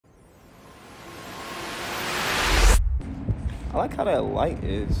I like how that light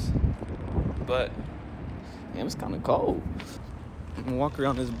is, but damn, it's kind of cold. I'm gonna walk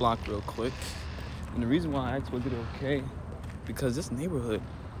around this block real quick. And the reason why I asked was it okay, because this neighborhood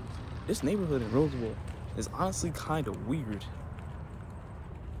in Roseville is honestly kind of weird.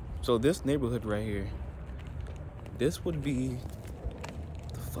 So this neighborhood right here, this would be,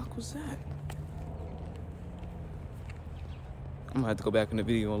 the fuck was that? I'm gonna have to go back in the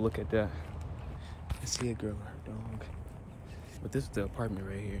video and look at that. I see a girl and her dog. But this is the apartment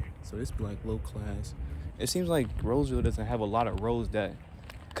right here. So this be like low class. It seems like Roseville doesn't have a lot of roads that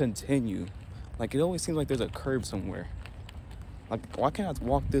continue. Like, it always seems like there's a curve somewhere. Like, why can't I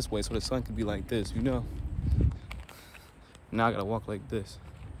walk this way so the sun could be like this, you know? Now I gotta walk like this.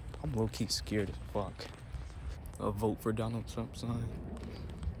 I'm low-key scared as fuck. A vote for Donald Trump sign.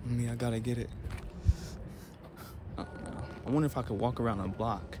 I mean, I gotta get it. I don't know. I wonder if I could walk around a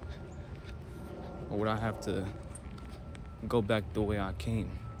block. Or would I have to go back the way I came?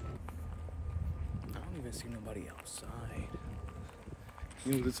 I don't even see nobody outside.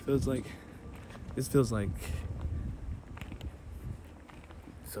 You know what this feels like? This feels like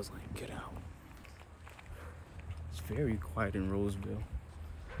get out. It's very quiet in Roseville.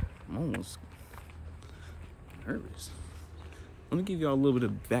 I'm almost nervous. Let me give y'all a little bit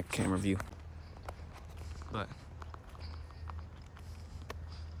of back camera view. But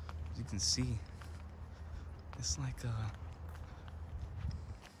as you can see, it's like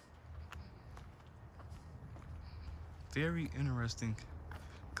very interesting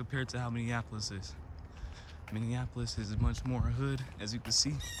compared to how Minneapolis is. Minneapolis is much more hood, as you can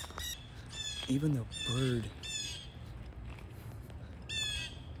see. Even the bird.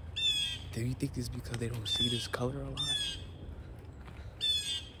 Do you think it's because they don't see this color a lot?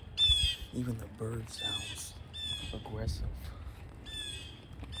 Even the bird sounds aggressive.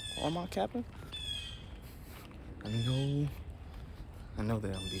 Oh, am I capping? I know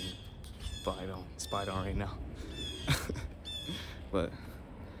that I'm being spied on right now. But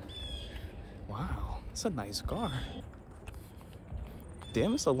wow, it's a nice car.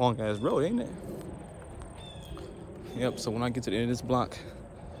 Damn, it's a long ass road, ain't it? Yep, so when I get to the end of this block,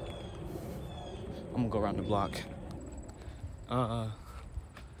 I'm gonna go around the block.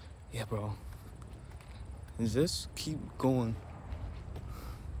 Yeah, bro. Just keep going.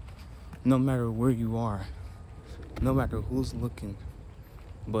 No matter where you are, no matter who's looking,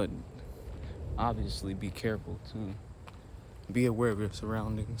 but obviously be careful too. Be aware of your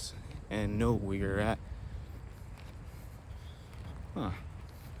surroundings and know where you're at.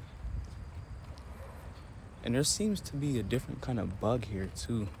 And there seems to be a different kind of bug here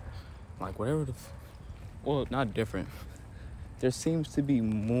too. Like whatever well, not different. There seems to be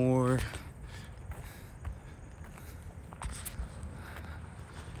more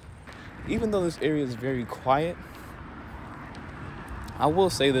even though this area is very quiet, I will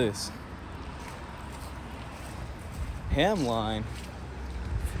say this. Hamline?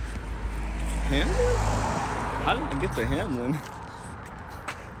 How did I get to Hamlin?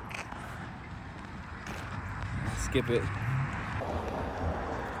 Skip it.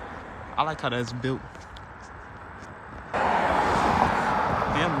 I like how that's built.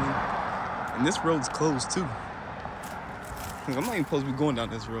 Hamlin. And this road's closed too. I'm not even supposed to be going down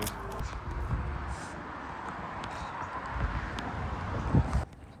this road.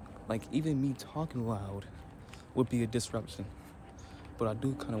 Like, even me talking loud would be a disruption. But I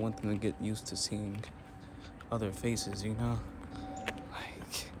do kind of want them to get used to seeing other faces, you know?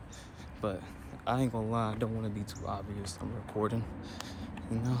 Like, but I ain't gonna lie, I don't want to be too obvious I'm recording,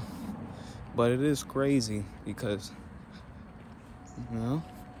 you know? But it is crazy because, you know,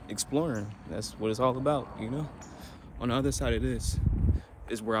 exploring, that's what it's all about, you know? On the other side of this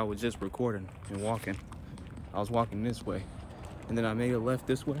is where I was just recording and walking. I was walking this way, and then I made a left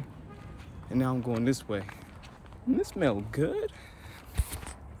this way, and now I'm going this way. And it smells good.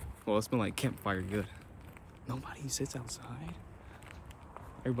 Well, it smells like campfire good. Nobody sits outside.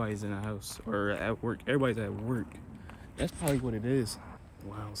 Everybody's in the house or at work. Everybody's at work. That's probably what it is.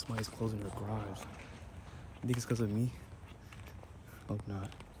 Wow, somebody's closing their garage. You think it's because of me? Hope not.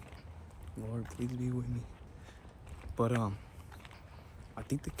 Lord, please be with me. But I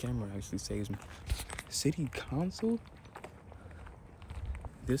think the camera actually saves me. City council?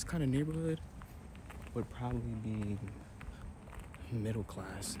 This kind of neighborhood would probably be middle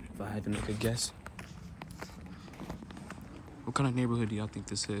class if I had to make a guess. What kind of neighborhood do y'all think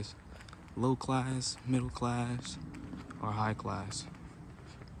this is? Low class, middle class, or high class?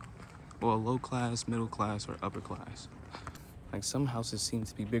 Well, low class, middle class, or upper class. Like, some houses seem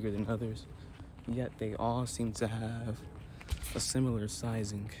to be bigger than others, yet they all seem to have a similar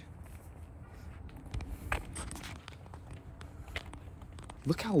sizing.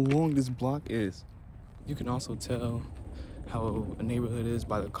 Look how long this block is. You can also tell how a neighborhood is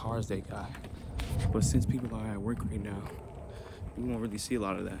by the cars they got. But since people are at work right now, you won't really see a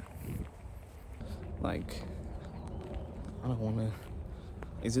lot of that. Like, I don't wanna,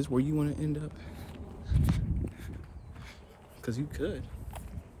 is this where you wanna end up? Cause you could.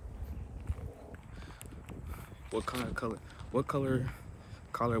 What color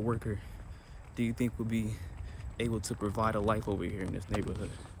worker do you think would be able to provide a life over here in this neighborhood?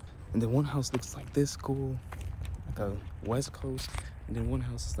 And then one house looks like this, cool, like a West Coast, and then one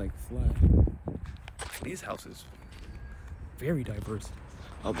house is like flat. These houses, very diverse.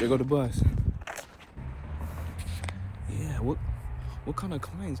 Oh, there go the bus. Yeah, what kind of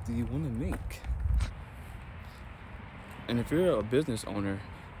clients do you want to make? And if you're a business owner,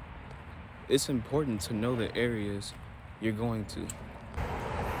 it's important to know the areas you're going to.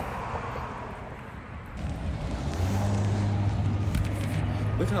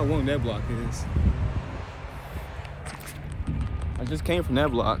 Look how long that block is. I just came from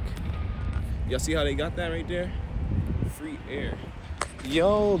that block. Y'all see how they got that right there? Free air.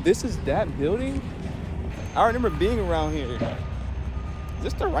 Yo, this is that building? I remember being around here. Is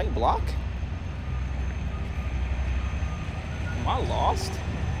this the right block? Am I lost?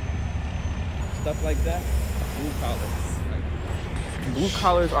 Stuff like that. Blue collars. Like, blue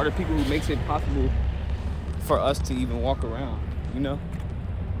collars are the people who makes it possible for us to even walk around, you know?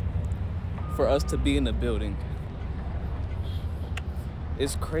 For us to be in the building.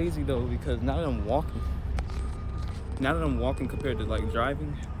 It's crazy though, because now that I'm walking compared to like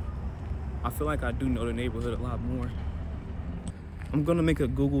driving, I feel like I do know the neighborhood a lot more. I'm gonna make a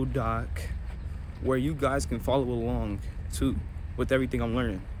Google Doc where you guys can follow along too with everything I'm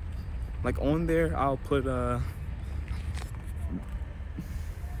learning. Like on there, I'll put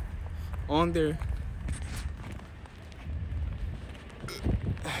on there.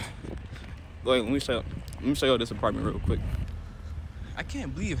 Wait, let me show you this apartment real quick. I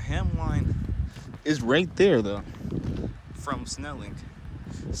can't believe Hemline is right there though, from Snelling.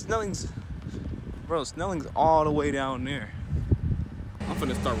 Snelling's all the way down there. I'm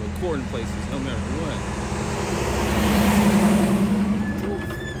finna start recording places no matter what.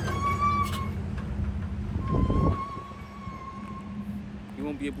 You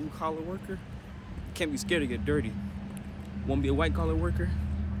won't be a blue collar worker? Can't be scared to get dirty. Won't be a white collar worker?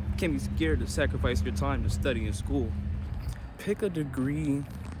 Can't be scared to sacrifice your time to study in school. Pick a degree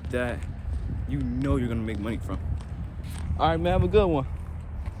that you know you're gonna make money from. All right, man, have a good one.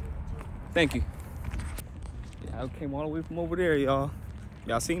 Thank you. Yeah, I came all the way from over there, y'all.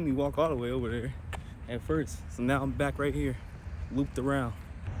 Y'all seen me walk all the way over there at first. So now I'm back right here, looped around.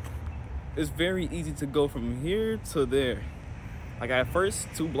 It's very easy to go from here to there. Like at first,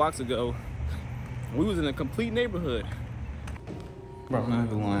 2 blocks ago, we was in a complete neighborhood. Bro, I'm not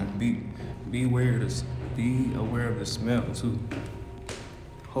even lying. Be aware of the smell too.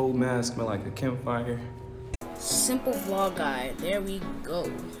 Whole mask smell like a campfire. Simple vlog guide. There we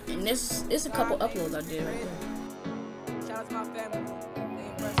go. And this is a couple uploads I did right there. Shout out to my family. They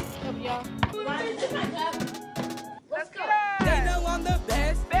impressive. Up, y'all. Let's go. They know I'm the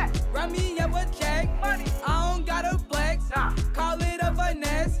best. Run me up a check. Money. I don't gotta flex. Call it a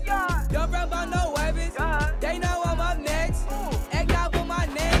finesse. Don't rub on no weapons. They know I'm up next. Egg out for my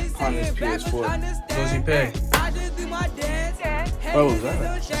name. Saying backwards understand. What was you pay? I just do my dance. What was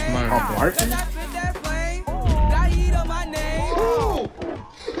that? It's mine.